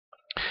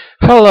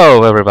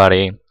Hello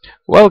everybody!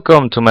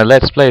 Welcome to my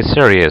Let's Play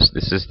series.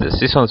 This is the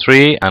Season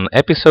 3 and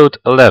Episode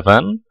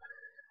 11.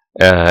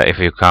 If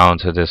you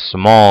count the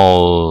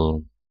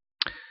small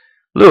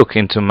look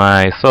into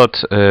my thought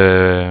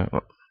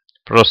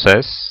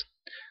process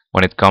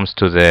when it comes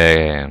to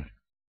the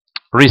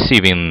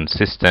receiving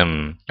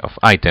system of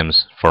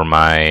items for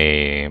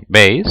my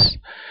base.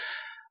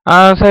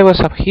 As I was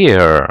up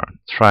here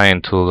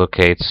trying to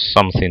locate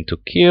something to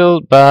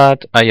kill,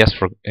 but I just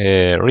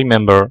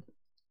remember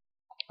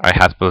I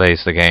had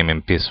placed the game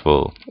in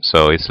peaceful,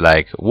 so it's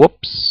like,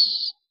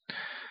 whoops.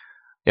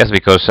 Yes,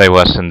 because I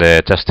was in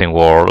the testing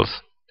world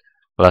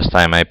last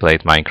time I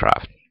played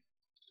Minecraft.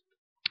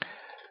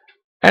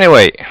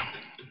 Anyway,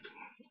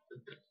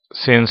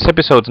 since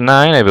episode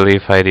 9 I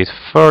believe I did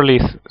fairly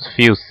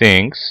few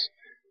things,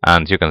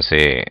 and you can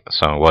see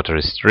some water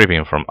is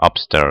dripping from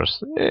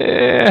upstairs.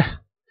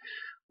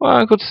 Well,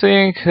 I could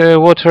think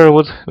water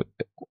would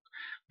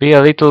be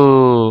a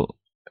little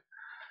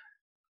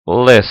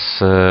less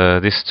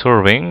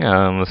disturbing,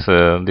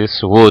 and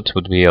this wood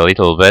would be a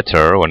little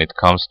better when it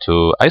comes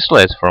to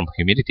isolate from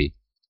humidity.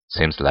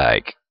 Seems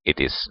like it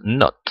is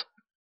not.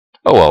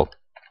 Oh well,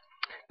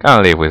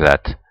 can't live with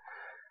that.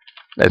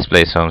 Let's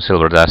place some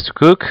silver dust to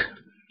cook,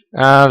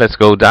 and let's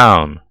go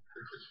down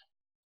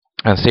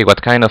and see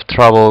what kind of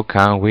trouble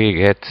can we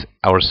get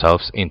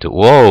ourselves into.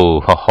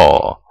 Whoa, ho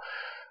ho!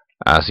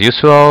 As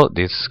usual,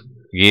 this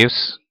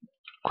gives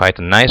quite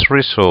a nice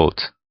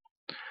result.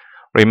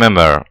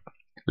 Remember,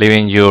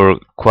 leaving your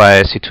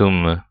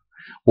quietum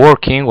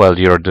working while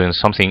you're doing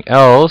something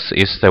else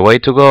is the way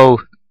to go,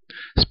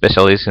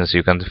 especially since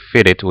you can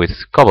feed it with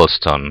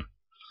cobblestone.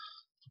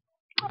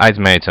 I'd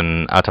made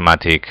an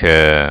automatic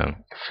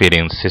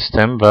feeding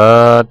system,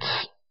 but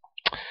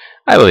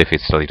I believe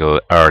it's a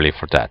little early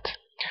for that.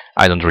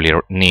 I don't really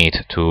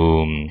need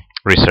to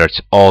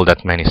research all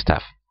that many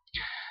stuff.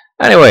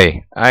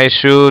 Anyway, I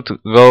should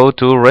go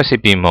to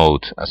recipe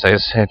mode. As I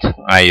said,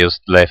 I just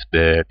left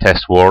the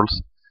test world,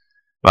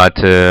 but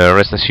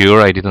rest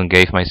assured I didn't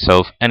give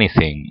myself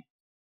anything.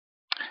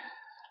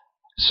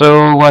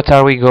 So what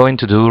are we going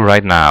to do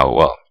right now?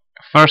 Well,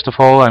 first of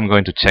all I'm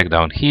going to check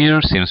down here,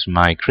 since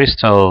my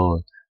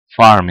crystal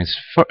farm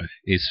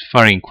is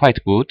faring quite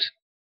good.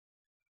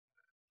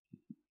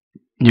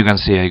 You can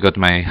see I got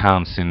my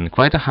hands in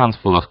quite a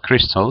handful of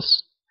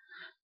crystals.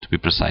 To be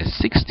precise,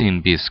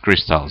 16 beast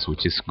crystals,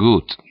 which is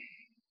good.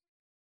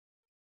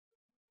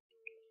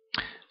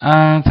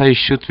 And I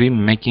should be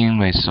making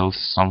myself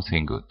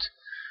something good.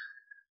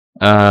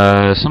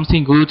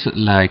 Something good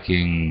like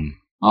in...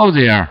 oh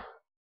dear!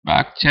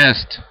 Back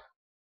chest!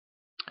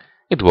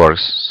 It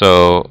works,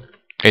 so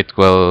it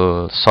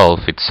will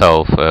solve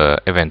itself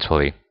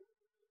eventually.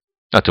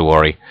 Not to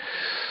worry.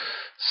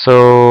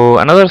 So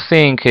another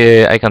thing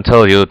I can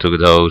tell you to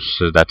those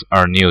that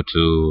are new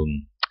to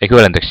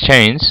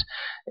equivalent+exchange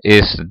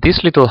is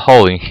this little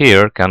hole in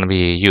here can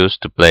be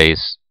used to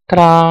place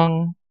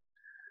a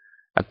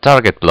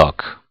target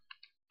block.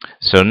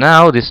 So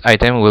now this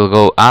item will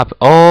go up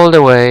all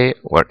the way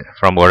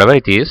from wherever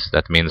it is.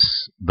 That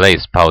means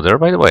blaze powder.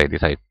 By the way,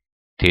 did I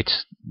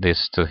teach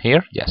this to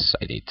here? Yes,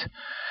 I did.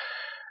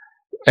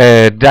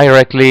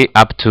 Directly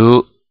up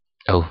to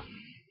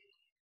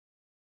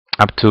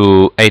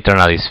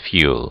Eternalis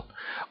fuel.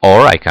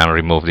 Or I can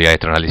remove the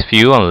Eternalis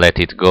fuel and let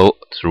it go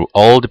through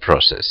all the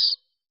process.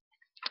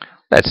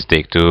 Let's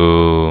stick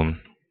to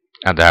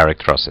a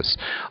direct process.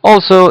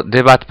 Also,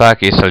 the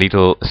backpack is a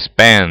little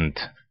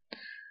spent.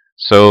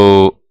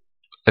 So,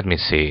 let me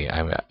see.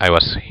 I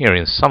was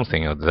hearing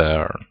something out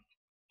there.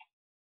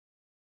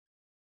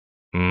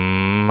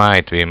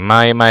 Might be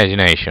my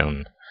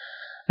imagination.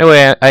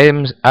 Anyway,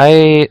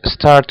 I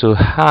start to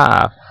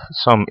have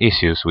some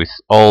issues with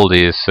all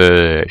these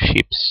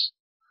sheeps.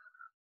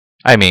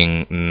 I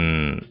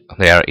mean,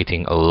 they are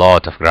eating a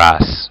lot of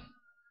grass.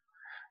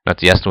 Not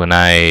just when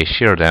I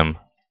shear them,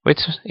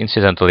 which,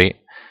 incidentally,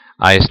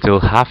 I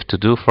still have to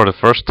do for the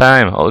first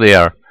time. Oh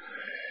dear.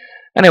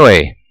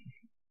 Anyway,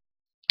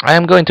 I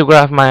am going to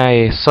grab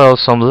myself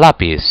some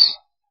lapis.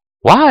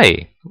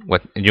 Why?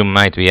 What you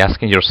might be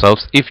asking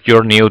yourselves if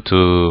you're new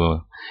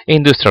to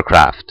industrial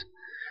craft.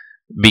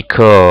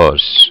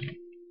 Because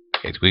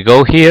if we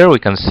go here, we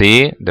can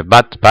see the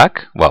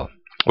backpack. Well,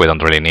 we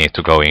don't really need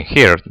to go in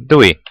here, do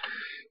we?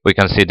 We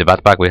can see the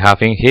backpack we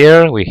have in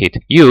here. We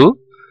hit U,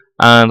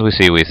 and we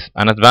see with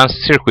an advanced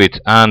circuit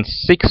and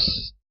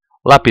 6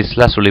 lapis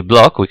lazuli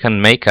block, we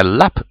can make a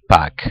lap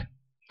pack.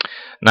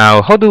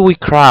 Now, how do we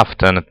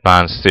craft an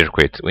advanced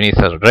circuit? We need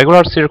a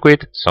regular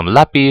circuit, some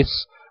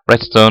lapis,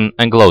 redstone,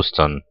 and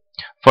glowstone.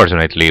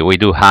 Fortunately, we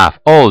do have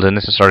all the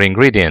necessary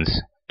ingredients,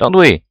 don't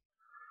we?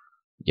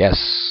 Yes,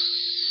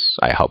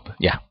 I hope.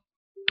 Yeah,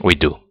 we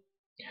do.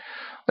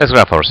 Let's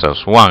grab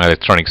ourselves one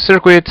electronic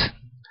circuit,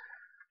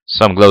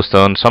 some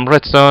glowstone, some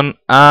redstone,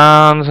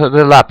 and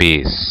the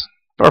lapis.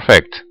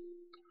 Perfect.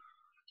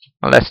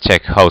 Let's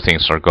check how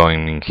things are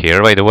going in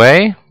here, by the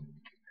way.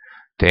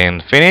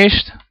 Tin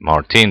finished,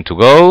 more tin to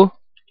go,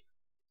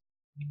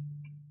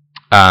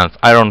 and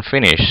iron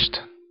finished.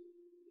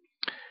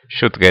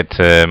 Should get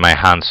my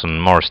hands on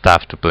more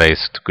stuff to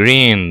place to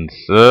greens.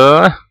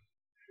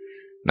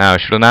 Now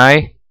shouldn't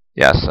I?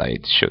 Yes, I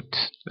should.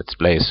 Let's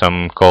place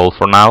some coal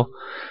for now.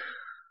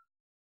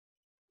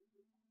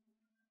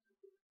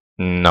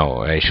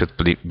 No, I should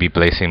be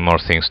placing more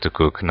things to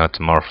cook, not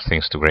more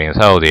things to greens.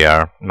 Oh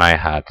dear, my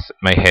head,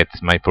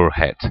 my poor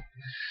head.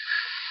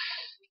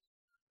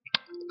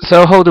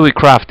 So how do we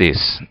craft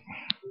this?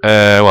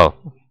 Well,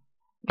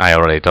 I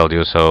already told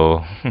you,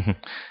 so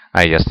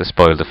I just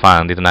spoiled the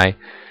fun, didn't I?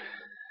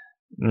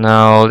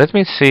 Now, let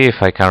me see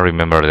if I can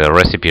remember the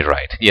recipe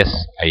right.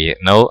 Yes, I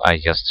know, I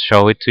just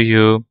show it to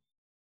you.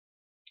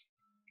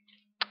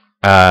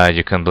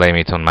 You can blame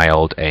it on my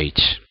old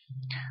age.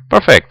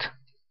 Perfect.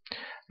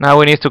 Now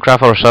we need to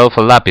craft ourselves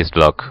a lapis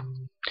block.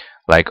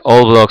 Like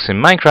all blocks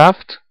in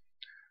Minecraft,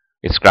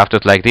 it's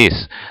crafted like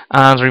this.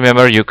 And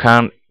remember, you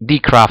can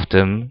decraft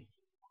them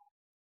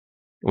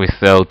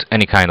without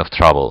any kind of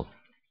trouble.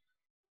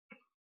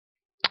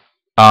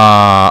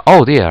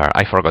 Oh dear,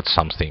 I forgot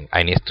something.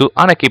 I need to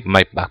unequip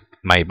my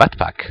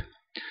backpack.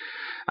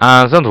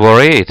 And don't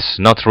worry, it's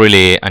not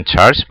really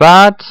uncharged,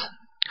 but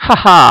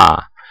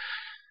haha,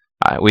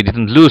 we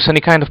didn't lose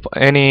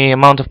any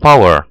amount of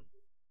power.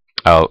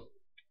 Oh,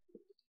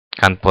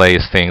 can't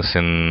place things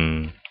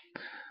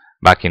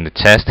back in the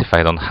chest if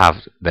I don't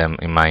have them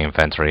in my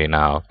inventory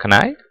now. Can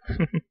I?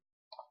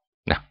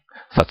 No,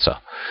 thought so.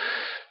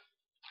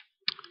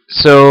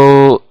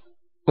 So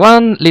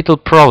one little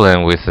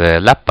problem with the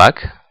lab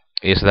pack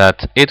is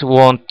that it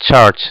won't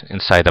charge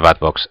inside the bat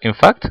box. In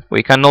fact,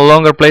 we can no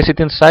longer place it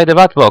inside the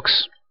bat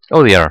box.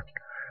 Oh dear.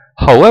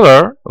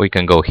 However, we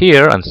can go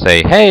here and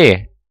say,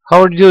 hey,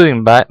 how are you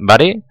doing,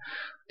 buddy?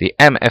 The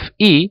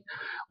MFE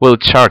will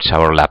charge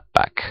our lab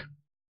pack.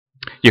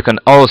 You can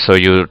also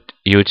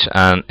use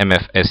an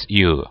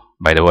MFSU,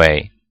 by the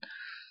way.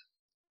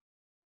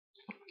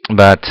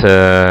 But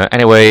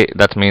anyway,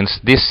 that means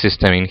this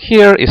system in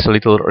here is a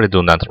little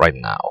redundant right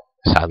now,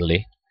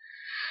 sadly.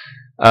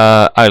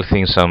 I'll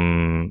think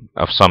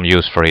of some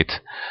use for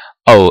it.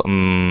 Oh,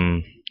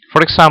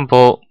 for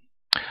example,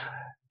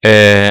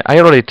 I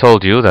already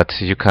told you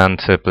that you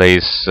can't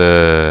place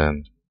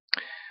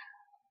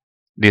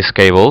these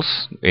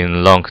cables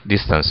in long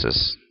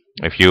distances.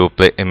 If you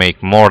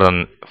make more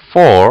than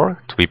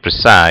 4, to be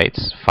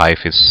precise,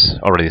 5 is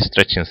already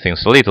stretching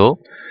things a little,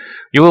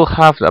 you will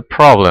have a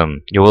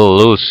problem. You will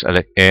lose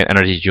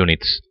energy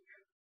units.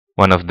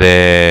 One of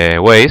the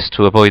ways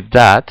to avoid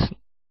that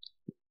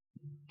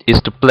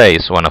is to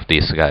place one of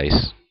these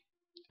guys.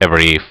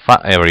 Every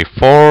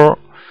 4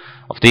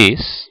 of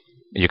these,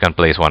 you can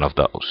place one of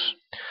those.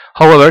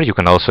 However, you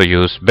can also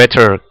use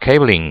better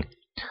cabling,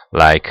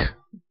 like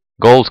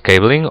gold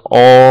cabling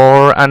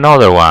or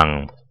another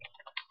one.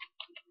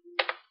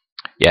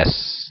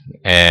 Yes,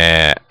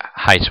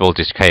 high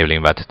voltage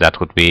cabling, but that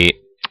would be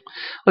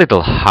a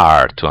little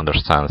hard to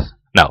understand.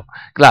 No,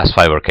 glass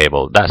fiber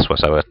cable, that's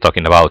what I was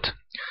talking about.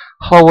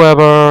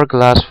 However,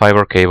 glass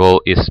fiber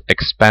cable is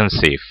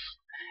expensive.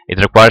 It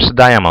requires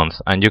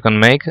diamonds, and you can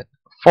make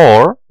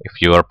 4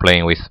 if you are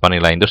playing with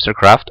Vanilla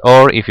Industrialcraft,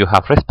 or if you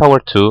have Red Power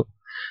 2,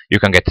 you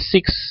can get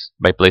 6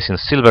 by placing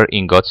silver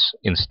ingots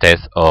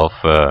instead of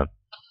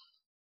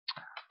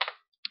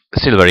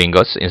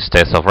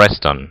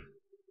redstone.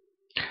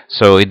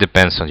 So it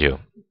depends on you.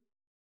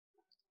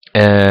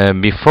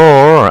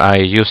 Before, I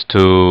used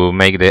to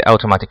make the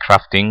automatic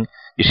crafting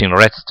using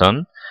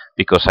redstone,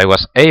 because I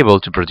was able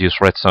to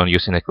produce redstone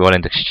using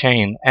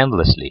equivalent+exchange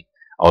endlessly,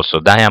 also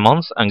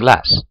diamonds and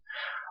glass.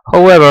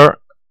 However,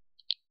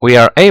 we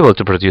are able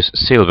to produce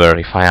silver,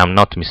 if I am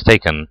not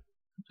mistaken.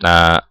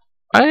 I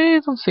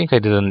don't think I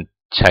didn't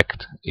check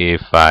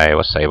if I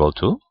was able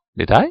to.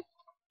 Did I?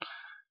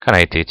 Can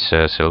I teach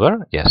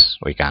silver? Yes,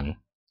 we can.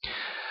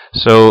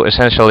 So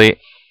essentially,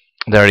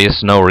 there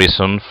is no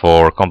reason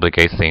for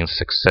complicate things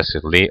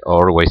excessively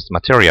or waste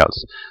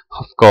materials.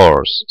 Of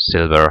course,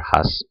 silver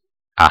has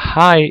a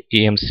high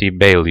EMC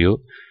value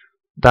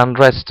than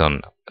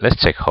redstone.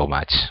 Let's check how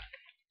much.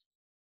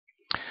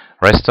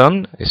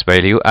 Redstone is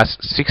valued as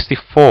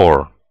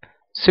 64,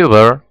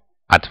 silver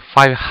at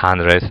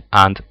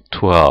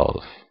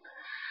 512.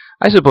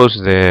 I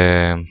suppose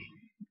the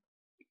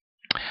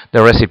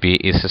recipe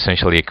is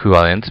essentially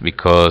equivalent,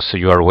 because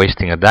you are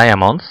wasting a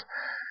diamond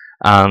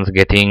and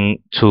getting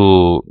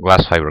 2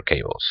 glass fiber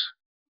cables.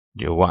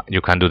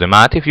 You can do the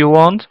math if you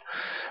want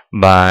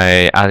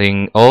by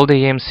adding all the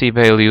EMC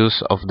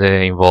values of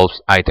the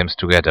involved items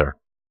together.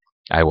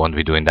 I won't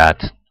be doing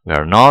that. We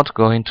are not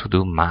going to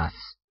do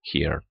math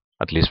here,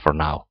 at least for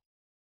now.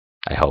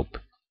 I hope.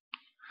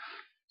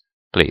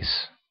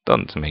 Please,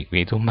 don't make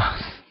me do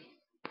math.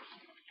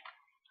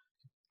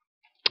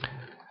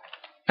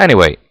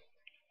 Anyway,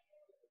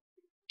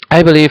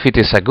 I believe it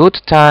is a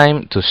good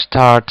time to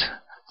start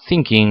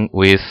thinking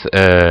with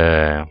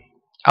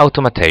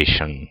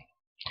automation.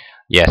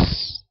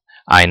 Yes,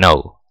 I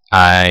know.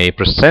 I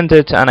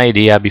presented an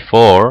idea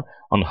before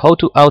on how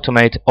to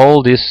automate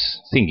all these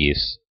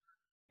thingies.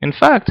 In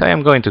fact, I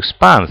am going to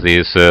expand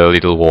this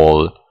little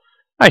wall.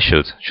 I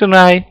should, shouldn't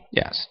I?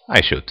 Yes,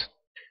 I should.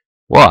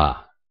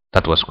 Wow,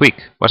 That was quick,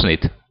 wasn't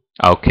it?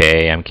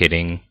 Okay, I'm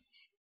kidding.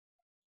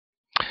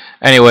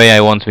 Anyway, I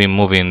want to be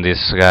moving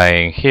this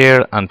guy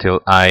here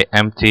until I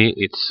empty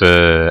its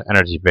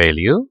energy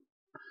value,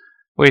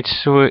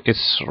 which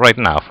is right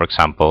now, for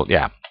example.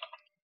 Yeah.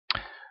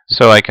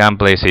 So I can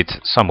place it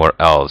somewhere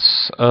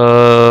else.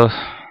 I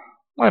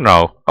don't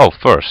know. Oh,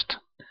 first.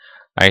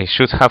 I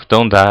should have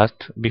done that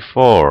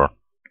before.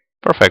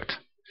 Perfect.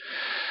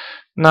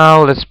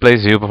 Now let's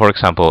place you, for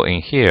example,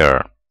 in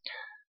here.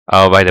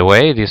 By the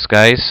way, these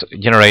guys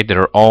generate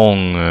their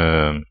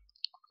own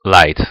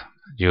light.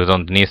 You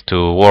don't need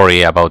to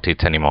worry about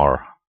it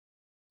anymore,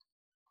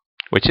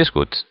 which is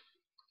good.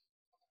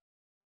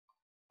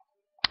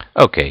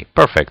 Okay,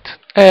 perfect.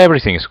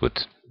 Everything is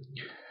good.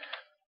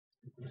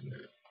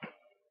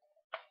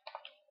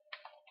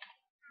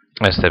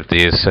 Except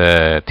this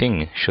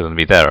thing shouldn't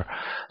be there.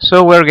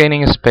 So we're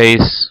gaining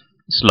space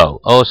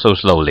oh so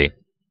slowly.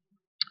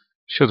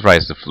 Should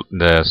raise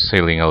the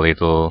ceiling a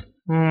little.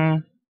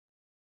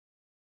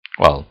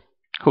 Well,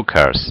 who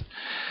cares?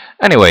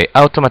 Anyway,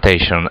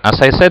 automation.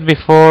 As I said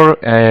before,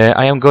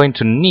 I am going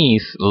to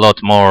need a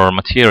lot more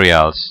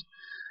materials.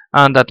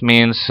 And that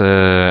means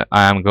I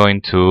am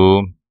going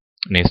to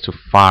need to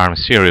farm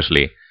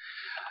seriously.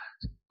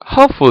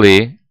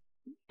 Hopefully,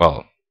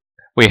 well,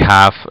 we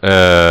have,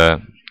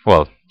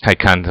 well, I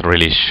can't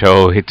really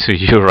show it to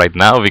you right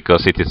now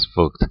because it is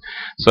booked.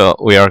 So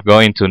we are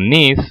going to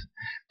need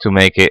to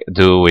make it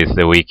do with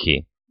the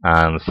wiki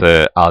and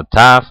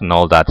alt-tab and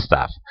all that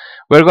stuff.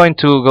 We're going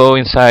to go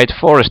inside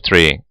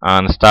forestry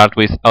and start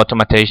with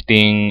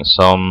automating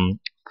some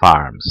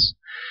farms.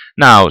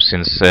 Now,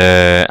 since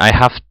I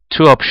have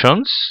two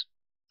options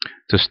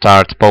to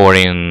start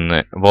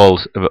powering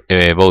both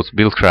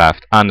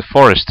buildcraft and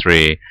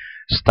forestry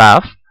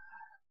stuff,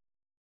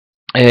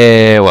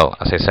 well,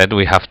 as I said,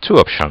 we have two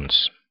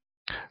options.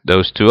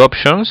 Those two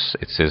options,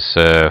 it is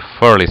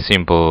fairly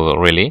simple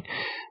really,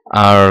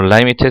 are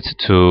limited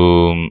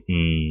to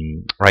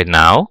right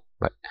now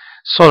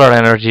solar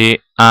energy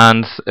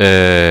and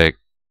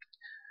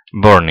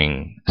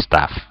burning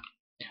stuff.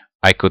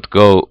 I could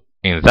go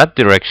in that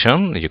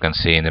direction. You can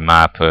see in the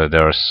map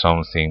there's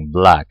something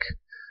black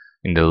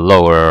in the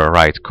lower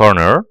right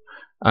corner,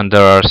 and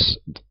there's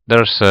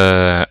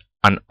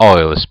an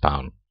oil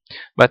spawn.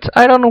 But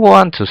I don't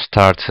want to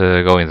start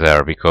going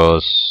there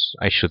because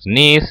I should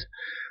need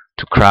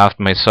to craft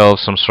myself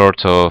some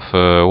sort of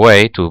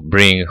way to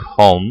bring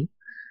home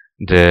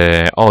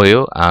the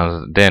oil,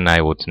 and then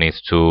I would need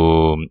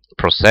to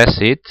process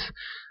it,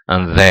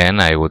 and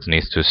then I would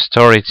need to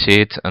storage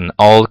it, and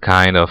all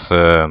kind of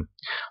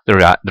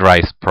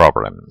derive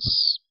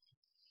problems.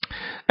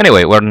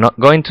 Anyway, we're not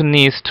going to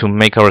need to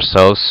make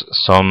ourselves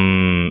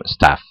some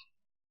stuff.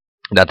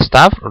 That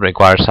stuff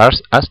requires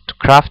us to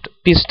craft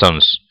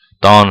pistons,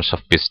 tons of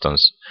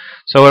pistons.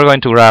 So we're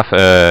going to grab.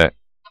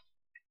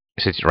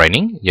 Is it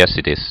raining? Yes,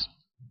 it is.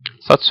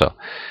 Thought so.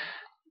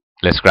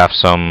 Let's grab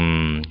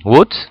some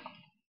wood.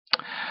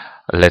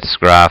 Let's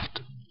craft,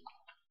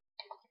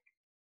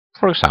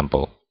 for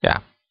example, yeah.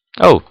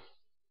 Oh,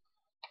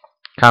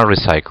 can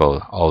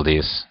recycle all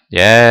this.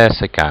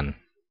 Yes, I can.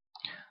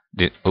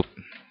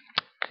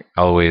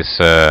 Always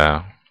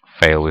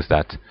fail with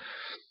that.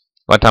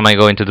 What am I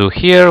going to do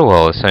here?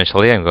 Well,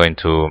 essentially I'm going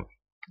to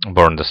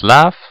burn the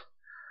slab,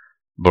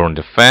 burn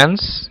the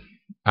fence,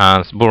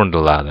 and burn the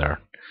ladder.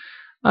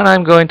 And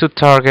I'm going to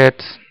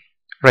target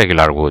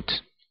regular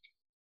wood.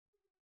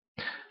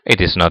 It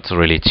is not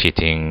really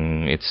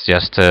cheating, it's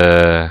just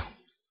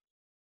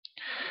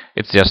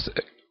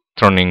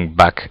turning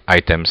back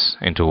items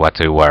into what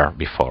they were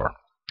before.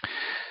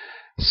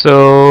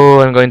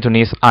 So I'm going to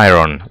need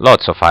iron,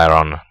 lots of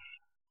iron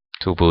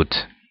to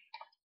boot.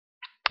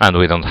 And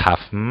we don't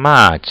have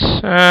much.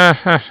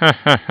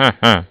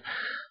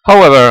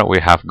 However, we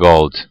have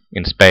gold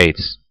in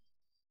spades.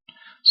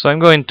 So I'm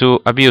going to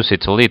abuse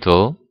it a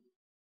little.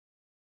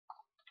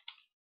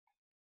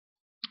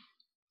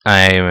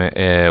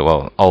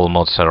 Well, all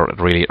mods are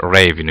really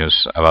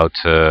ravenous about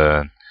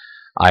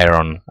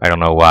iron. I don't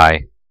know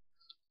why.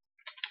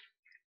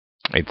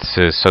 It's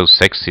so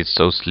sexy, it's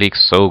so sleek,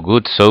 so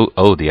good, so...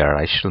 Oh dear,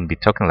 I shouldn't be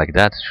talking like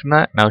that, shouldn't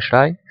I? Now should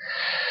I?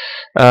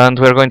 And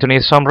we're going to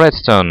need some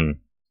redstone.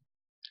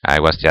 I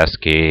was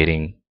just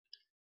kidding.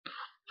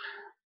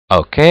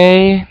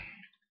 Okay.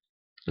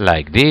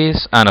 Like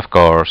this, and of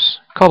course,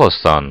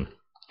 cobblestone.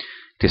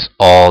 It is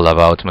all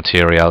about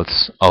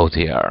materials. Oh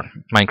dear,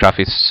 Minecraft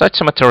is such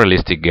a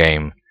materialistic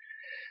game.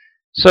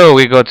 So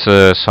we got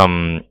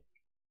some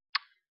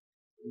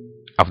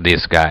of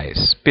these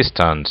guys,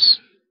 pistons.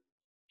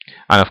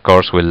 And of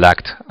course we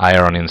lacked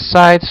iron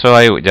inside, so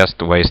I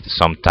just wasted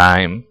some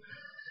time.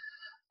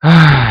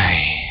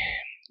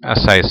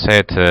 As I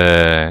said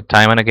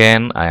time and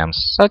again, I am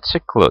such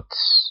a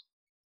klutz.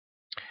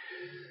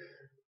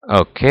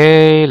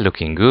 Okay,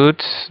 looking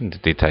good.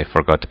 Did I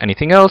forget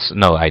anything else?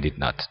 No, I did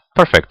not.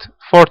 Perfect.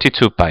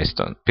 42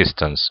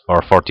 pistons,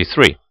 or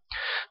 43.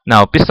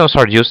 Now, pistons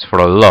are used for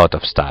a lot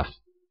of stuff.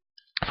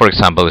 For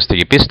example,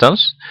 sticky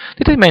pistons.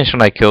 Did I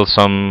mention I killed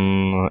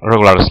some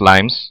regular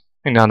slimes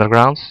in the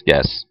underground?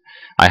 Yes.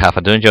 I have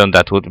a dungeon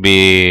that would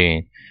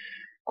be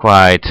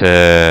quite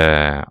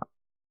a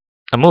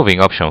moving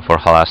option for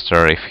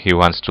Halaster if he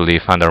wants to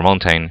live under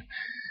mountain.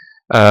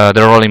 The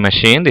rolling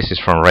machine, this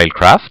is from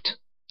Railcraft.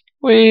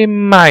 We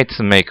might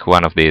make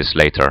one of these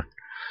later.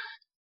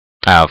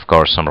 Of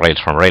course, some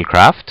rails from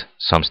Railcraft,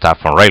 some stuff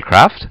from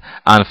Railcraft,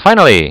 and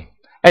finally,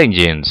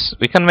 engines.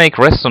 We can make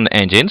redstone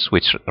engines,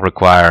 which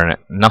require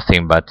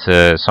nothing but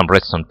some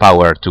redstone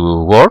power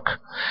to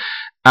work,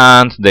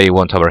 and they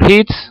won't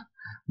overheat,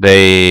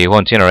 they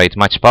won't generate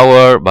much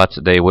power, but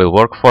they will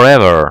work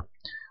forever.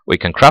 We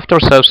can craft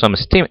ourselves some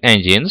steam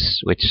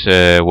engines, which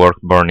work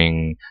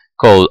burning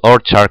coal or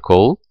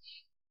charcoal,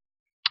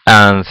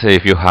 and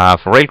if you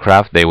have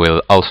Railcraft, they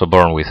will also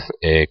burn with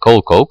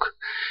coal coke,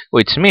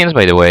 which means,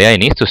 by the way, I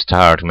need to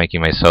start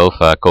making myself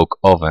a coke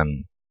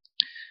oven.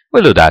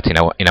 We'll do that in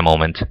a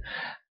moment.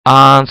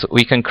 And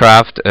we can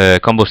craft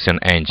combustion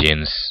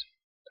engines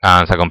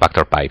and a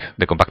compactor pipe.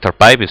 The compactor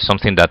pipe is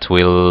something that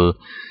will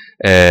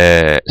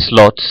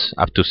slot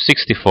up to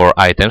 64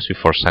 items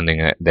before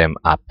sending them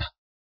up.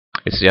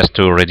 It's just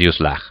to reduce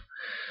lag.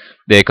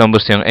 The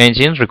combustion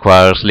engine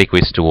requires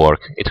liquids to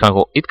work.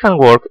 It can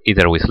work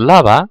either with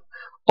lava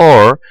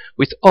or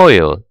with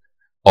oil,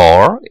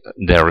 or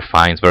the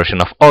refined version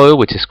of oil,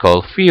 which is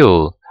called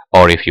fuel.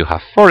 Or if you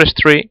have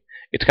forestry,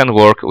 it can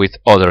work with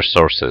other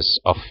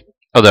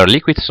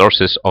liquid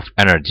sources of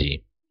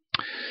energy,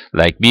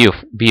 like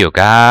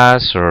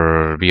biogas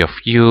or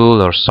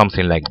biofuel or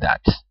something like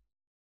that.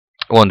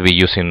 Won't be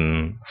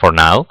using for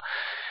now,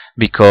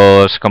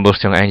 because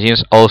combustion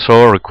engines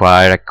also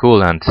require a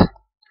coolant.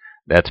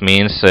 That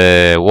means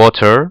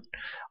water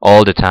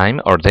all the time,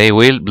 or they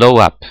will blow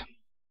up.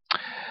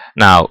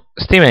 Now,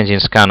 steam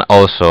engines can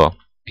also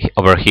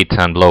overheat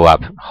and blow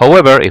up.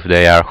 However, if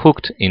they are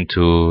hooked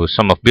into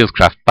some of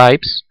Buildcraft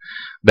pipes,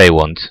 they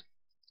won't,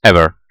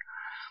 ever.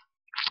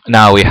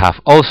 Now we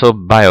have also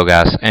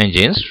biogas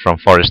engines from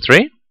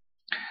forestry,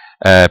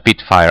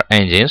 pit fire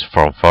engines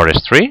from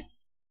forestry,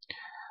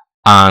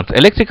 and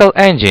electrical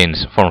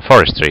engines from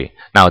forestry.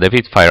 Now the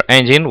pit fire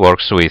engine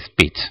works with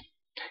peat,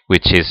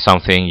 which is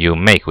something you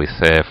make with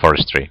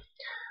forestry.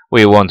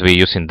 We won't be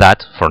using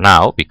that for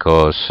now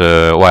because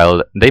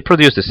while they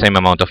produce the same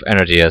amount of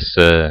energy as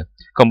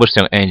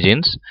combustion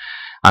engines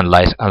and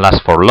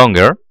last for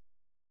longer,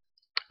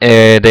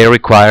 they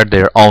require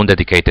their own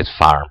dedicated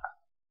farm.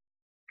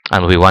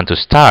 And we want to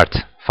start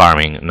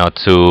farming, not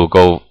to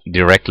go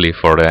directly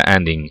for the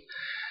ending.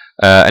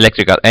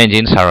 Electrical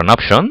engines are an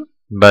option,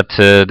 but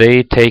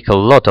they take a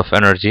lot of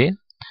energy,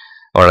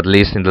 or at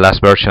least in the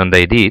last version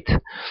they did,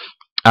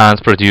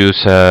 and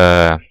produce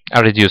a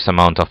reduced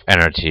amount of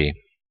energy.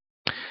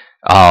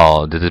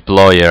 Oh, the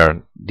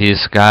deployer.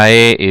 This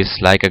guy is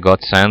like a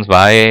god sent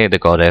by the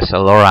goddess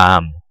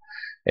Loram.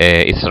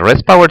 It's a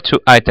red power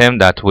 2 item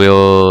that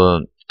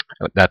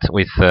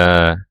with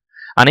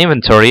an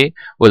inventory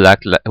will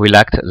act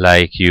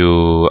like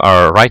you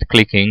are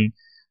right-clicking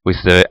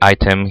with the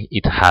item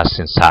it has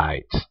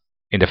inside.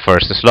 In the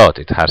first slot,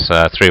 it has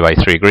a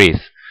 3x3 grid.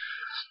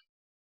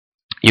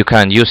 You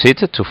can use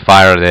it to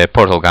fire the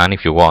portal gun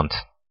if you want.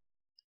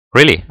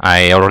 Really,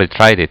 I already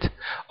tried it.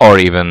 Or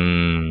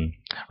even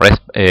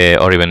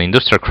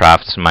Industrial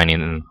Crafts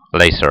mining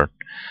laser.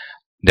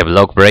 The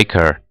block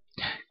breaker.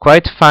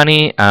 Quite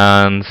funny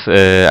and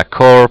a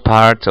core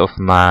part of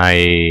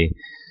my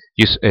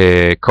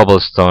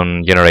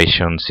cobblestone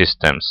generation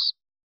systems.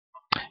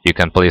 You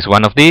can place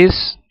one of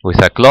these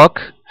with a clock,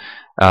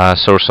 a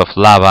source of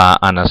lava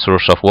and a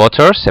source of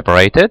water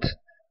separated.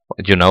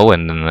 You know,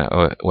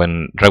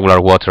 when regular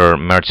water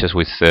merges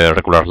with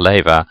regular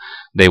lava,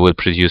 they will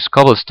produce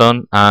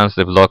cobblestone, and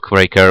the block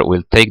breaker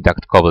will take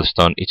that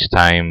cobblestone each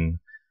time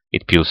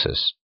it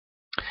fuses.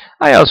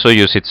 I also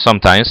use it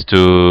sometimes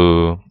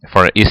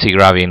for easy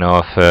grabbing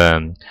of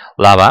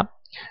lava,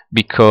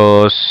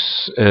 because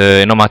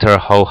no matter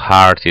how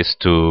hard it is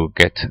to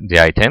get the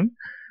item,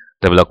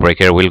 the block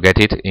breaker will get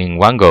it in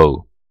one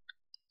go.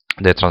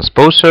 The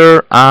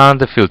transposer and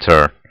the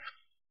filter.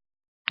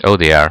 Oh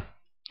dear.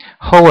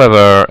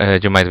 However,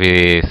 you might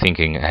be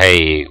thinking,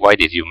 hey, why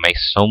did you make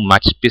so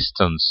much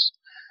pistons?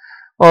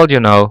 Well, you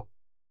know,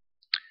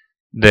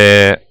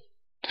 the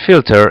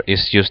filter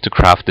is used to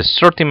craft the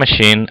sorting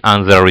machine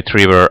and the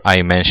retriever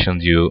I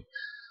mentioned you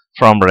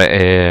from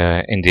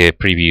in the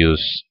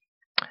previous.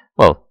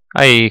 Well,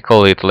 I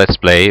call it Let's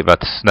Play,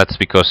 but that's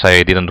because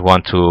I didn't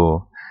want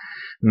to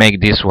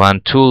make this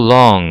one too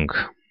long.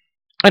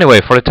 Anyway,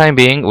 for the time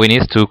being, we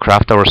need to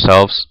craft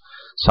ourselves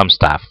some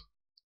stuff.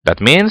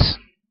 That means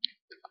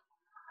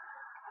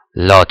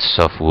lots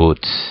of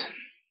wood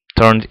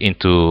turned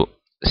into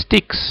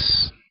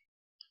sticks.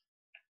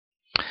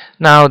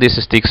 Now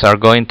these sticks are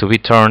going to be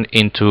turned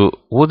into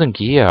wooden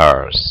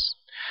gears.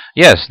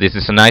 Yes, this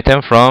is an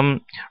item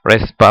from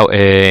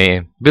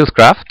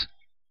Buildcraft,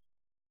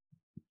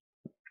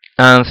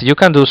 and you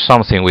can do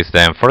something with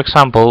them. For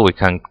example, we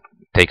can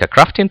take a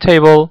crafting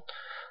table,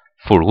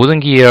 for wooden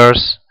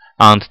gears,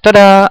 and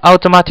tada!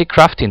 Automatic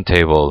crafting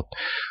table.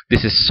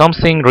 This is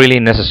something really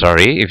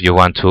necessary if you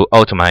want to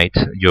automate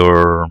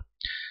your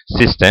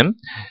system.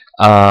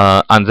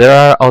 And there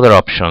are other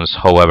options,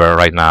 however,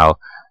 right now.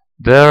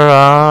 There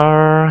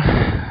are...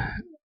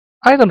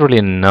 I don't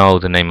really know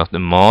the name of the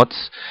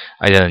mods.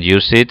 I didn't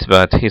use it,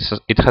 but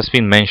it has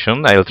been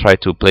mentioned. I'll try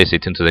to place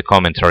it into the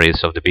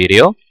commentaries of the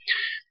video.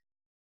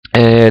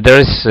 There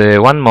is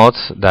one mod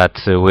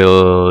that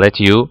will let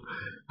you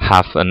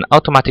have an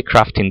automatic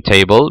crafting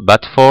table,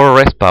 but for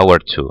rest power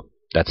 2.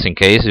 That's in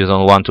case you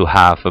don't want to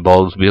have a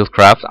both build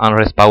craft and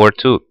rest power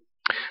 2,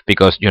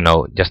 because, you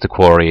know, just the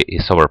quarry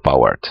is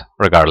overpowered,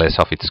 regardless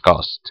of its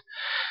cost.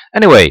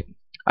 Anyway,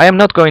 I am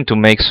not going to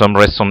make some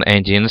redstone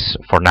engines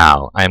for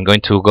now. I am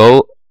going to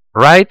go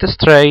right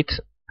straight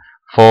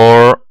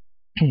for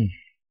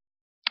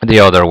the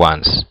other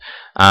ones.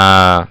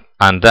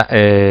 And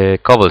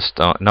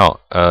cobblestone, no,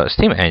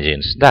 steam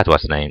engines, that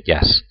was named,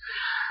 yes.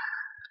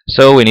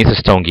 So we need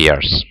stone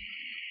gears.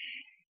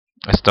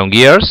 Stone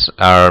gears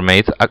are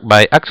made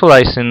by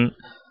actualizing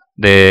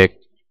the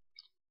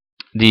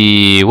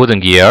wooden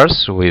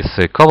gears with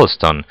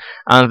cobblestone,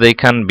 and they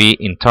can be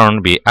in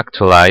turn be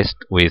actualized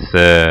with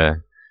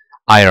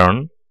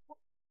iron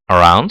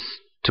around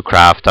to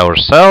craft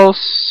ourselves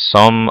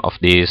some of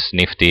these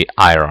nifty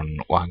iron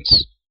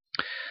ones.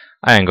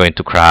 I am going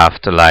to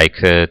craft like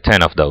 10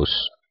 of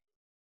those.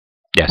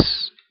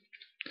 Yes,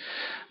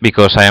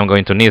 because I am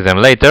going to need them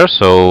later,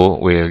 so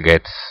we'll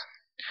get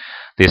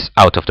this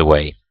out of the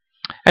way.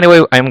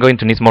 Anyway, I'm going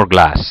to need more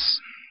glass.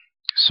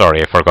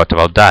 Sorry, I forgot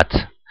about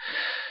that.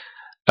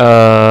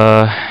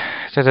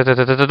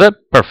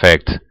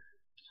 Perfect.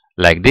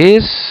 Like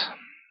this.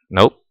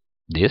 Nope.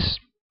 This.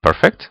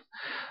 Perfect.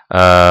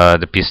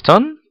 The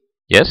piston.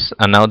 Yes.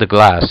 And now the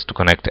glass to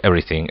connect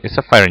everything. It's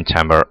a firing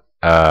chamber.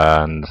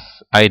 And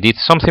I did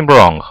something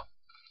wrong.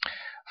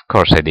 Of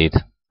course I did.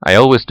 I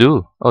always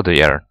do. Oh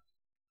dear.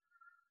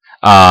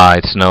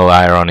 It's no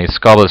iron. It's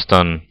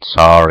cobblestone.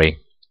 Sorry.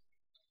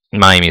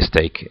 My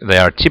mistake. They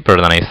are cheaper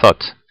than I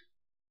thought.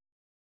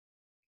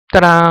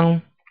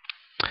 Ta-da!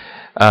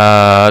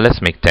 Let's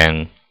make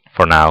 10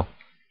 for now.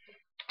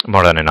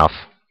 More than enough.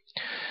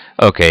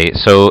 Okay,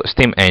 so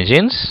steam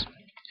engines.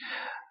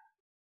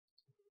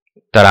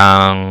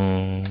 Ta-da!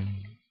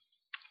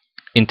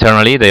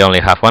 Internally, they only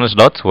have one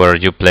slot where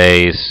you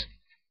place...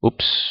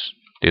 Oops,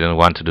 didn't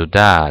want to do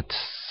that.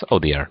 Oh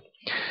dear.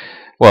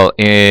 Well,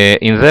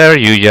 in there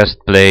you just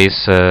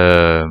place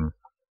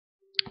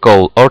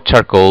coal or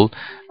charcoal,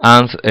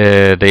 and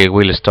they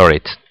will store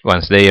it.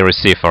 Once they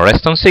receive a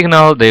redstone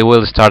signal, they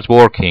will start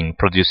working,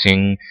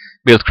 producing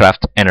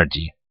buildcraft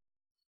energy.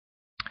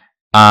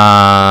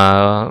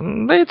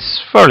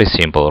 It's fairly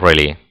simple,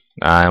 really.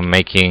 I'm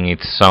making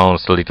it sound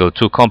a little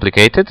too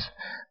complicated,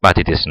 but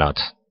it is not.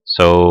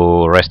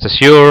 So rest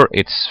assured,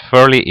 it's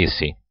fairly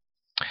easy.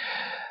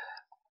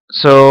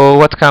 So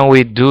what can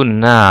we do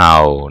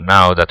now?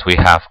 Now that we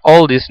have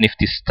all this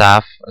nifty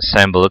stuff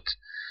assembled,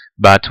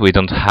 but we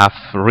don't have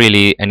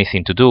really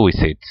anything to do with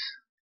it.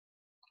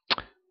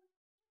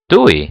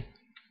 Do we?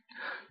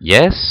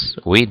 Yes,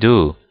 we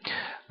do.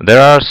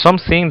 There are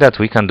something that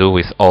we can do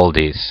with all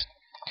this.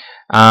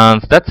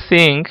 And that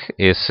thing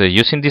is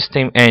using this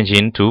steam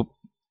engine to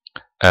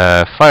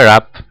fire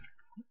up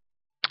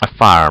a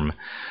farm.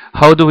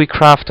 How do we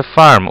craft a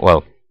farm?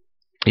 Well,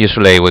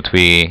 usually would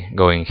be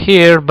going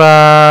here,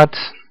 but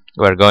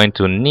we're going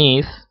to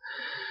need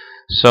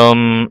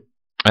some...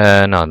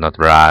 no, not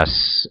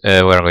brass.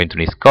 We're going to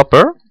need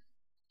copper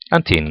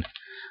and tin.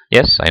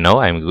 Yes, I know,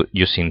 I'm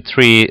using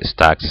 3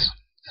 stacks.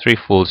 3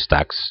 full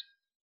stacks.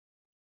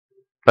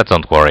 But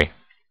don't worry.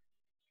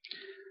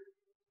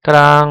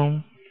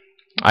 Ta-da!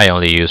 I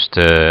only used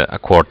a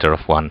quarter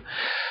of one.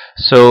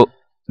 So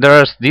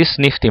there's this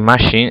nifty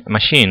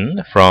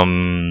machine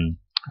from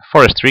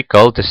forestry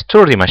called the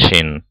sturdy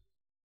machine.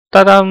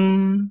 Ta-da!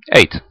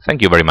 8.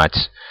 Thank you very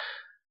much.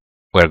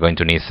 We're going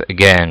to need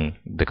again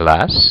the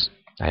glass.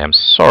 I am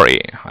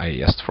sorry, I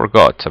just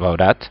forgot about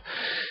that.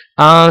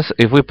 And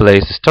if we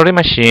place the sturdy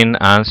machine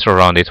and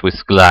surround it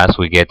with glass,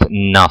 we get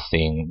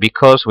nothing,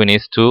 because we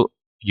need to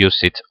use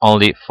it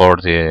only for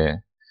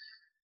the...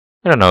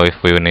 I don't know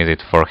if we need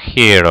it for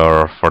here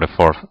or for the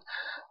 4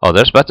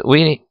 others, but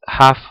we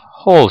have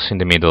holes in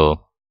the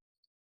middle.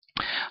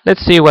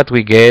 Let's see what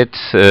we get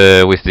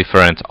with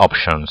different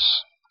options.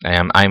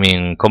 I'm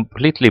in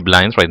completely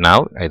blind right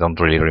now. I don't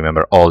really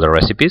remember all the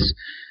recipes.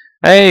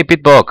 Hey,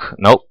 pitbog!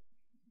 Nope.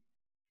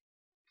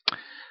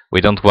 We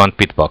don't want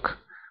pitbog.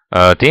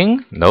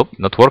 Thing? Nope,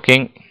 not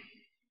working.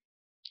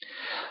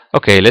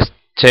 Okay, let's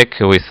check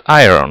with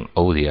iron.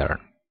 Oh dear.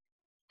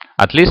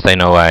 At least I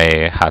know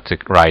I had to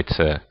write...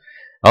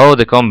 oh,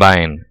 the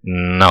combine.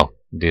 No,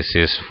 this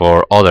is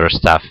for other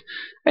stuff.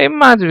 I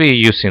might be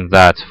using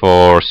that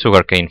for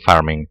sugarcane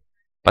farming,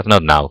 but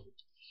not now.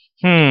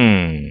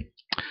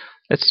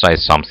 Let's try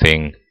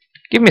something.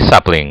 Give me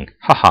sapling.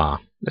 Haha.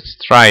 Let's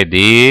try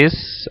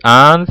this,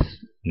 and...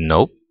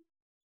 nope.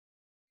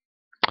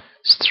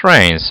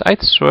 Strange,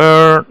 I'd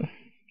swear...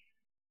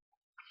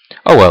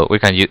 oh well, we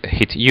can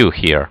hit you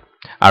here.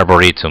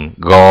 Arboretum.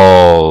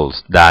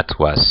 Gold. That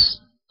was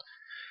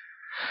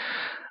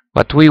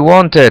what we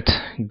wanted.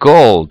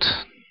 Gold.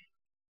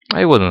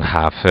 I wouldn't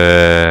have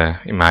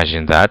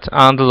imagined that.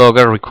 And the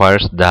logger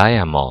requires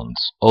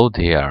diamonds. Oh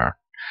dear.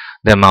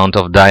 The amount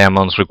of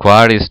diamonds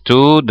required is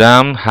too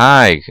damn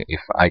high,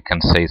 if I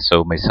can say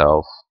so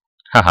myself.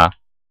 Haha.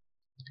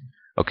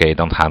 Okay,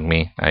 don't hand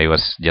me. I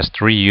was just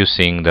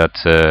reusing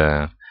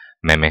that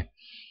meme.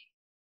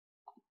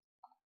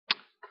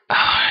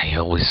 I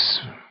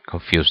always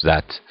confuse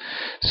that.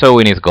 So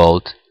we need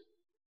gold.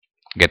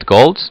 Get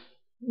gold.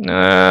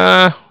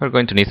 We're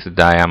going to need the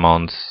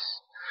diamonds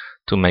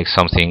to make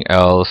something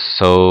else.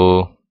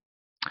 So,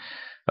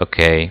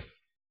 okay.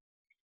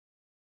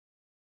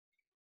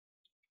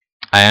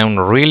 I am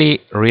really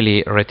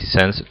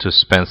reticent to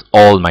spend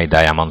all my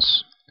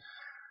diamonds,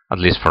 at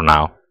least for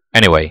now.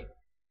 Anyway,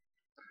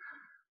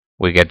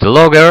 we get the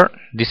logger.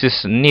 This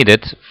is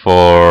needed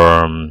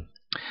for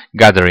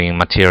gathering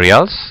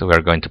materials we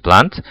are going to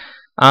plant,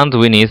 and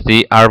we need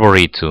the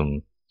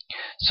arboretum.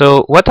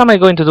 So what am I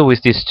going to do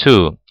with these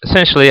two?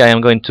 Essentially, I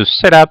am going to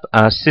set up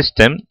a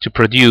system to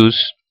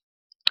produce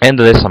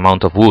endless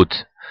amount of wood.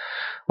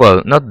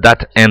 Well, not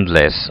that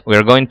endless. We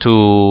are going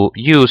to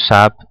use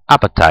up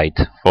appetite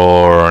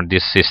for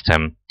this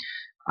system.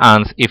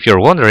 And if you're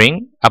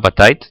wondering,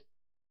 appetite,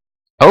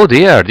 oh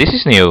dear, this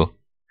is new.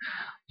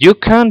 You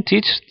can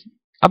teach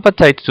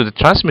appetite to the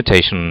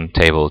transmutation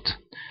table.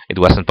 It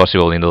wasn't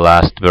possible in the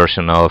last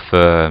version of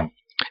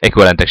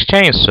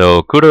equivalent+exchange,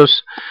 so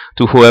kudos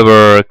to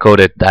whoever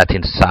coded that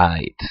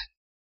inside.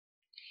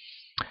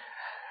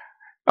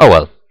 Oh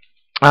well.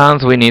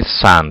 And we need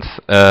sand.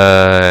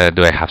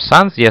 Do I have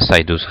sand? Yes,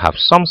 I do have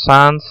some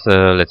sand.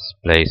 Let's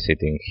place it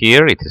in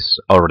here. It is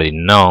already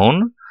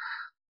known.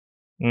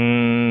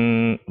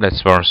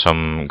 Let's burn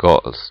some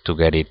gold to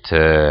get it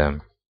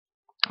to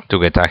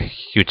get a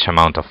huge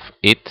amount of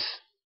it.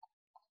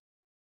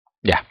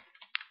 Yeah.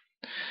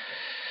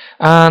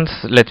 And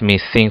let me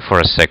think for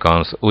a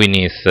second. We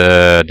need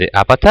the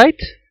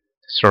appetite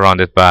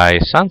surrounded by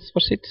sand.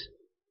 Was it?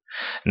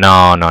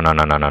 No.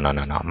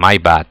 My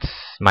bad.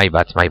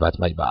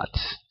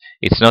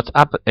 It's not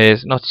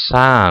It's not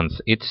sand.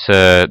 It's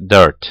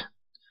dirt.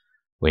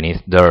 We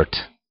need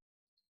dirt.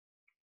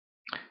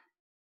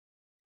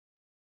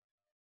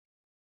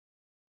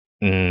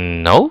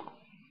 No.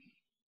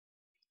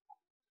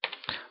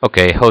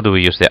 Okay. How do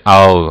we use the?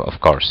 Oh, of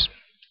course.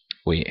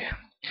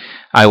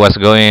 I was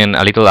going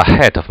a little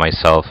ahead of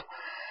myself.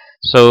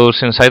 So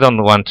since I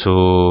don't want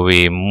to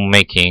be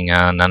making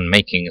and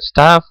unmaking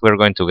stuff, we're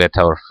going to get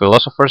our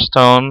Philosopher's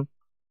Stone,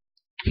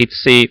 hit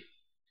C,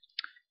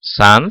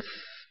 sand.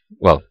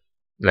 Well,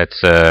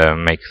 let's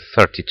make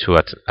 32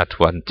 at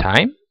one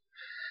time.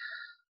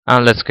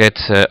 And let's get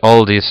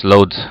all this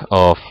load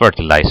of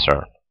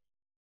fertilizer.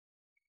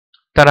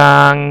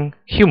 Ta-da!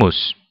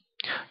 Humus.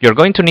 You're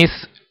going to need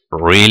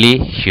really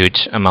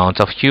huge amount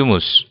of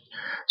humus.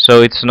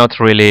 So it's not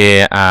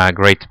really a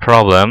great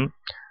problem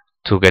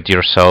to get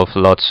yourself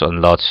lots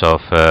and lots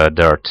of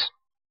dirt.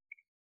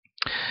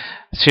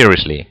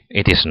 Seriously,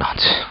 it is not.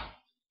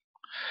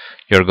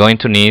 You're going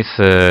to need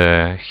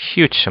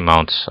huge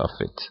amounts of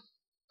it.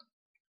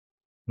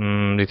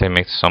 Did I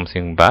make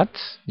something bad?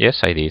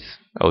 Yes, I did.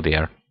 Oh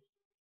dear.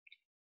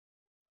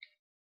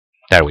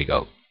 There we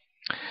go.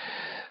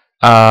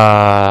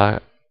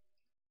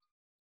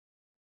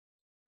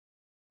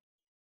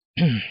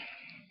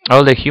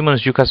 All the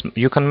humans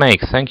you can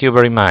make. Thank you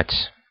very much.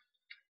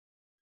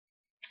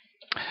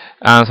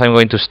 And I'm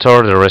going to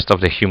store the rest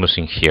of the humus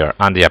in here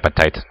and the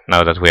appetite,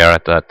 now that we are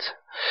at that.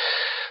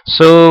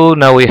 So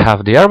now we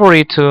have the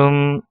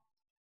arboretum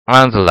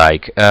and the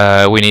like.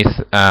 We need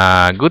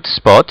a good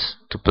spot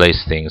to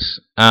place things.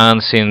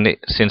 And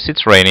since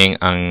it's raining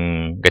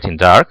and getting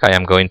dark, I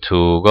am going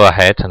to go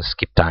ahead and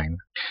skip time.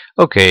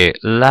 Okay,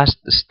 last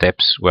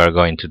steps we're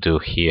going to do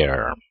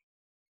here.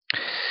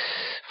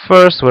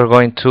 First, we're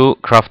going to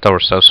craft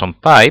ourselves some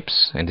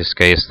pipes. In this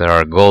case, there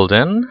are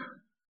golden,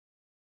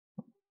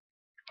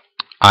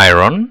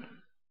 iron,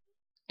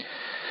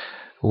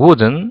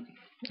 wooden,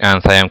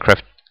 and I am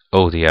crafting.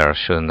 Oh dear,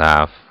 shouldn't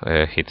have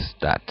hit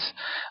that.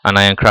 And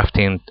I am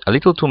crafting a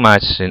little too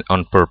much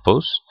on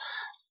purpose.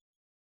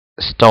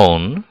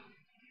 Stone,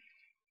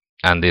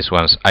 and these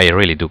ones I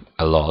really do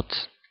a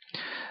lot.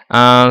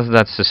 And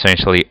that's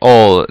essentially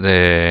all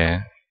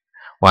the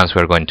ones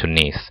we're going to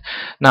need.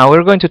 Now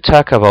we're going to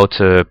talk about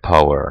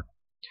power.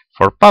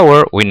 For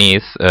power, we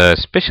need a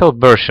special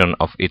version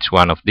of each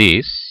one of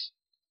these.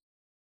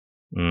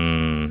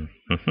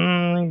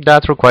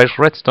 That requires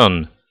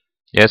redstone.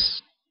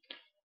 Yes,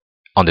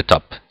 on the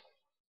top.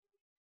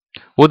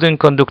 Wooden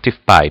conductive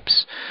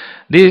pipes.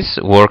 This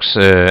works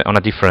on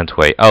a different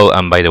way. Oh,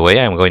 and by the way,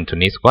 I'm going to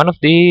need one of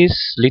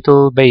these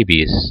little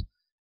babies.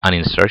 An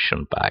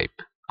insertion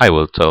pipe. I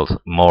will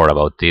tell more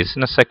about this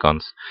in a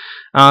second.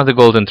 The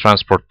golden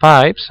transport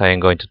pipes, I am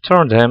going to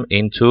turn them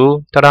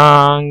into,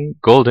 ta-da,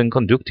 golden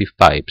conductive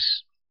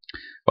pipes.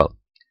 Well,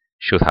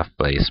 should have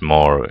placed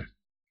more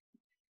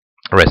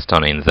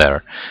redstone in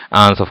there.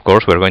 And of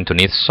course we're going to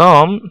need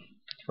some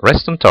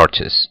redstone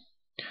torches.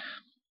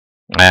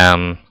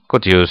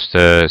 Could use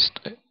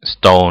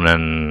stone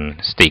and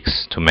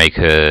sticks to make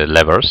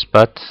levers,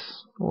 but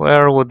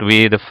Where would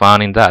be the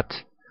fun in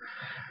that?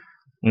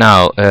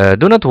 Now,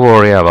 do not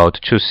worry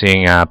about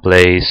choosing a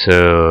place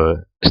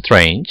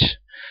strange,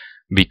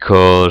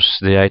 because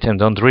the item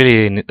don't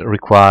really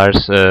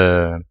requires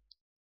a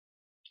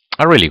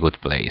really good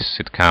place.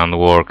 It can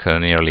work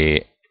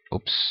nearly,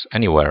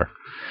 anywhere.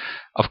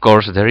 Of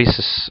course, there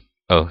is.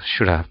 Oh,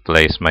 should have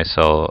placed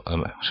myself.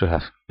 Should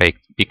have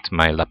picked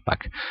my lap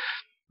pack.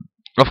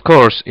 Of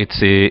course,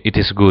 it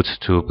is good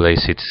to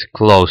place it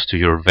close to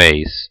your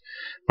vase.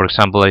 For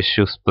example, I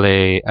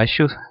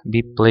should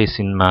be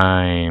placing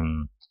my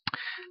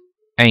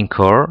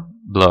anchor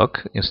block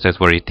instead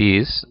where it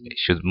is. I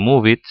should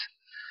move it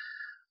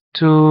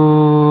to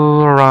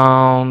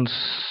around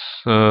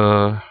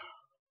uh,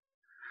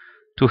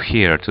 to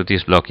here, to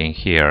this block in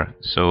here,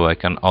 so I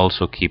can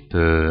also keep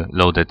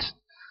loaded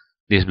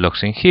these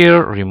blocks in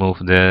here, remove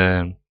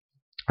the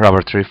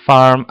rubber tree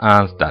farm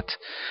and that.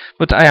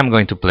 But I am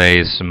going to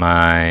place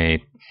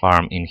my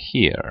farm in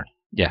here.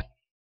 Yeah.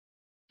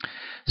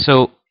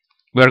 So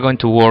we are going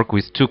to work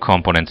with two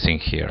components in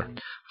here.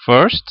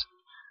 First,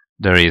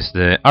 there is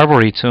the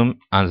arboretum,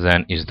 and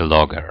then is the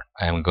logger.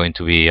 I am going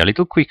to be a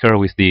little quicker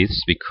with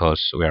this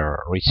because we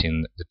are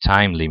reaching the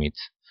time limit.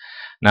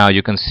 Now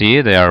you can see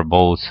they are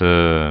both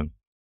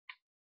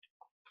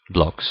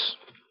blocks.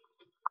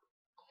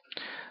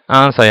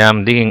 And I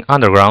am digging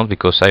underground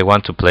because I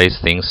want to place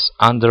things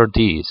under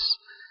these.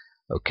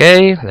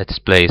 Okay, let's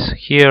place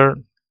here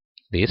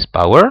this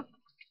power.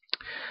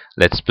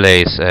 Let's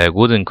place a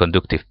wooden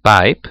conductive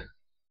pipe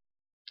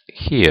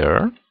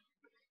here.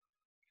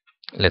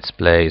 Let's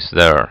place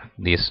there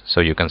this,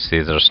 so you can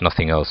see there's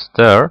nothing else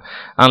there.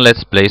 And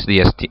let's place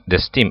the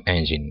steam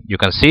engine. You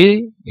can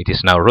see it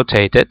is now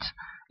rotated.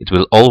 It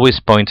will always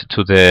point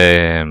to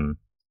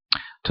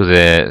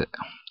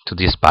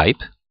this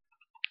pipe.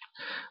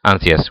 And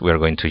yes, we are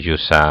going to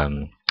use a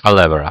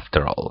lever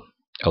after all.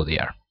 Oh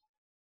dear.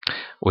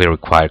 We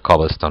require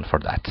cobblestone for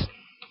that.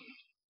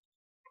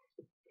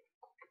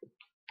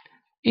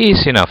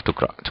 Easy enough to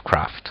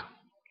craft.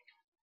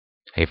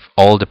 If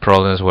all the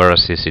problems were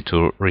as easy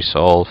to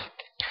resolve.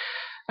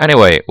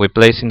 Anyway, we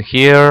place in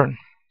here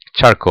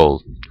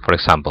charcoal, for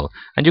example.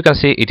 And you can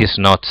see it is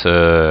not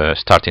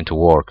starting to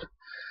work.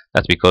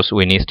 That's because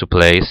we need to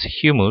place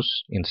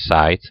humus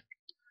inside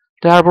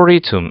the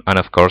arboretum, and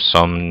of course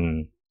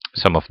some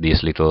of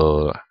these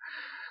little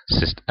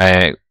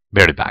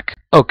buried back.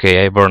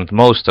 Okay, I burned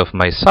most of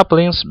my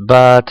saplings,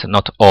 but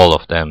not all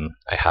of them.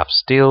 I have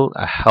still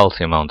a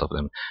healthy amount of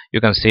them. You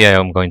can see I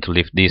am going to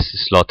leave this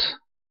slot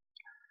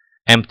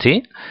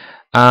empty,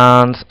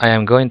 and I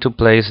am going to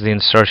place the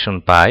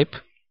insertion pipe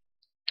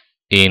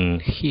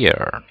in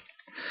here.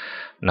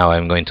 Now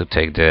I'm going to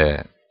take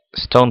the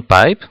stone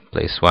pipe,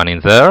 place one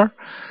in there,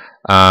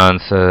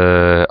 and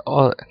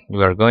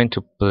we are going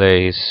to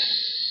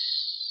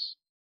place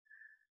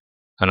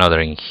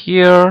another in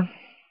here,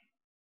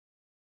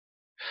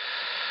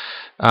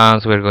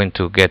 and we're going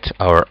to get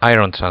our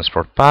iron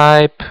transport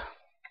pipe.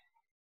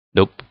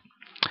 Nope.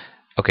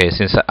 Okay,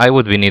 since I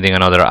would be needing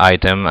another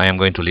item, I am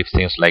going to leave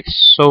things like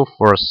so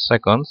for a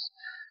second,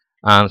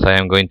 and I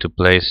am going to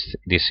place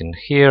this in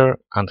here,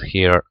 and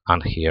here,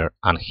 and here,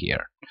 and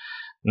here.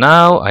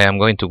 Now I am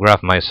going to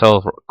grab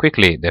myself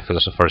quickly the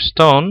Philosopher's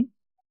Stone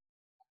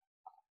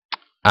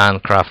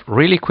and craft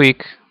really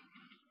quick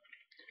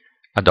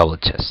a double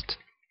chest.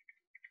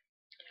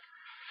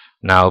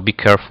 Now be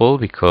careful,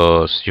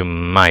 because you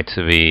might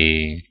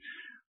be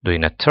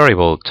doing a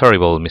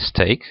terrible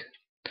mistake,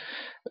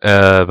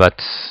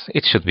 but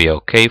it should be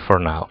okay for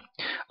now.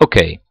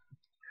 Okay,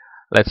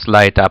 let's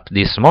light up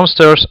these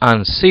monsters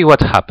and see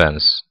what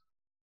happens.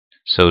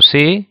 So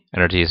see,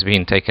 energy is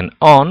being taken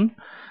on,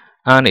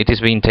 and it is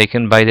being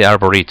taken by the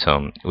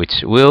arboretum,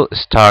 which will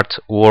start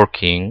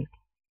working,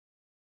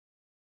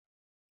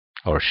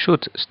 or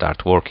should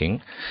start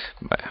working.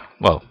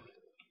 Well,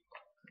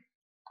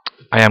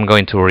 I am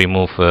going to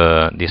remove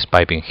this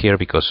piping here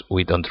because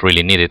we don't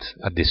really need it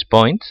at this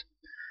point.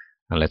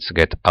 And let's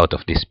get out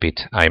of this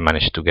pit. I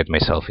managed to get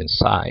myself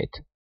inside.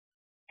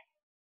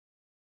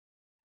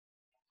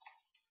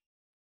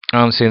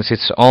 And since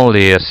it's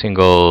only a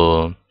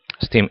single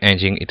steam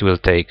engine, it will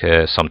take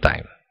some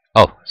time.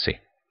 Oh, see.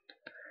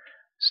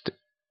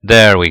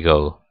 There we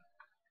go.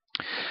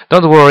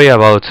 Don't worry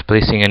about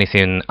placing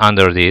anything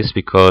under this,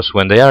 because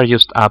when they are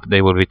used up,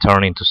 they will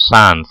return into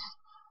sand.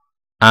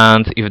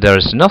 And if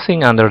there's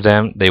nothing under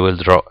them, they will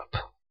drop,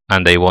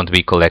 and they won't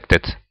be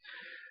collected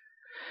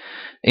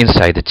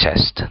inside the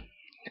chest.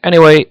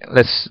 Anyway,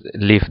 let's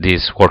leave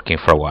this working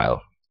for a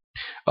while.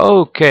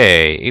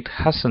 Okay, it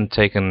hasn't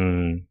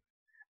taken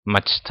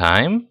much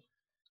time,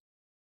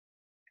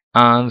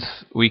 and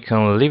we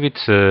can leave it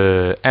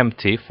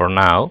empty for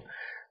now,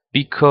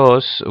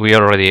 because we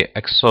already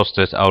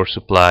exhausted our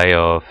supply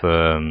of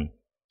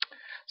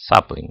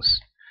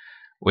saplings.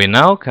 We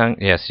now can,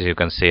 yes, as you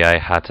can see, I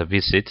had a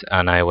visit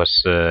and I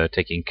was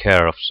taking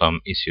care of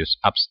some issues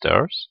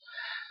upstairs.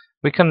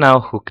 We can now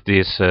hook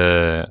this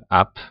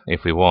up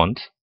if we want,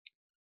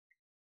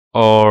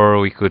 or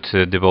we could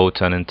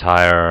devote an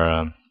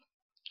entire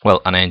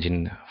well, an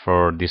engine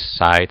for this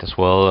site as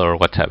well, or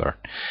whatever.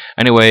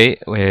 Anyway,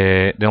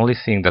 the only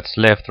thing that's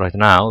left right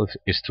now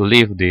is to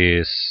leave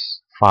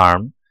this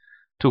farm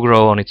to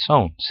grow on its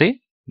own.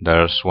 See,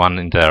 there's one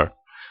in there.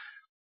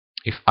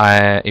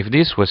 If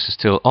this was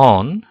still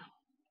on,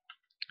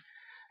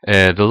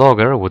 the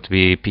logger would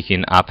be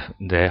picking up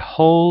the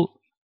whole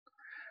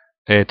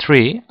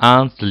tree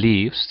and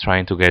leaves,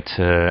 trying to get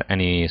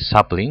any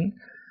sapling.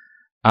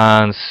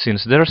 And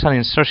since there's an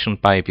insertion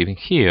pipe in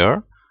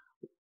here,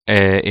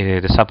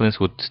 the saplings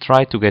would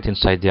try to get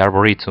inside the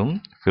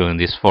arboretum, filling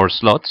these 4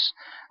 slots,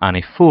 and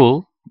if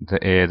full,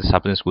 the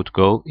saplings would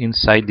go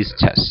inside this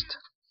chest.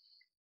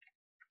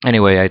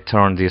 Anyway, I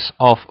turn this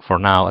off for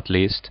now at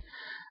least,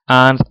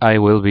 and I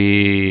will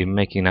be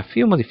making a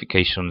few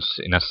modifications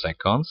in a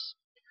second,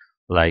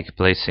 like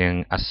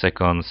placing a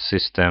second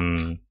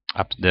system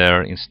up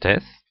there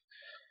instead.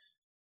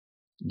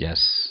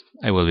 Yes,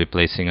 I will be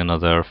placing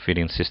another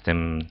feeding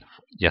system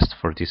just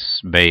for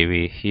this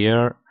baby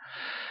here.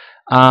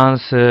 And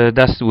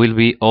that will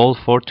be all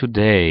for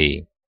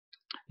today.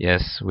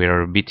 Yes, we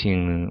are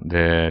beating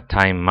the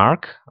time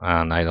mark,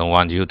 and I don't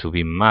want you to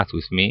be mad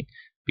with me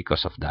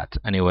because of that.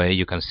 Anyway,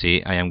 you can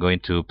see I am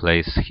going to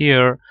place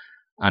here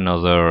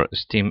another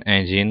steam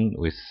engine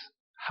with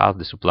half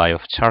the supply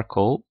of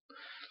charcoal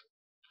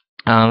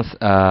and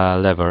a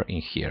lever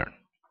in here.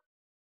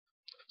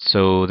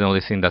 So the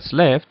only thing that's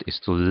left is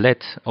to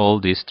let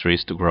all these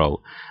trees to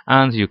grow,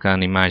 and you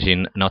can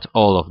imagine not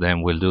all of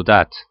them will do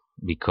that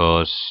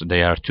because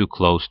they are too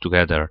close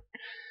together.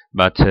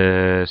 But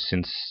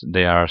since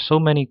there are so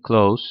many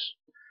close,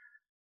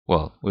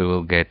 well, we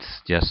will get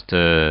just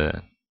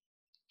a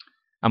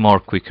more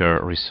quicker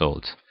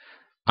result.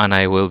 And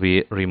I will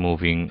be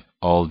removing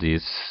all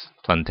this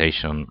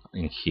plantation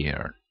in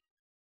here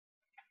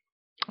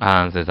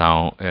and the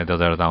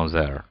other down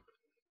there.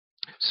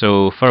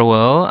 So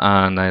farewell,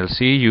 and I'll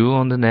see you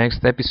on the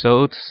next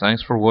episode.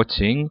 Thanks for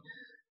watching,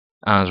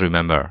 and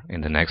remember,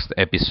 in the next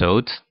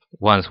episode,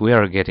 once we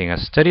are getting a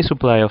steady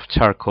supply of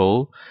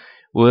charcoal,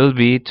 we'll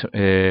be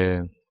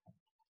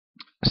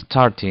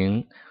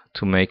starting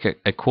to make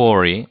a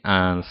quarry,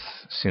 and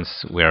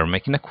since we are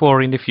making a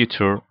quarry in the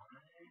future,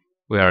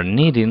 we are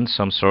needing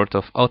some sort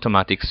of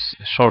automatic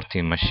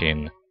sorting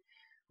machine,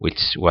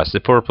 which was the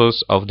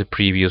purpose of the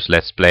previous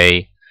Let's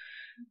Play.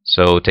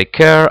 So take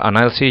care, and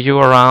I'll see you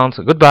around.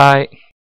 Goodbye!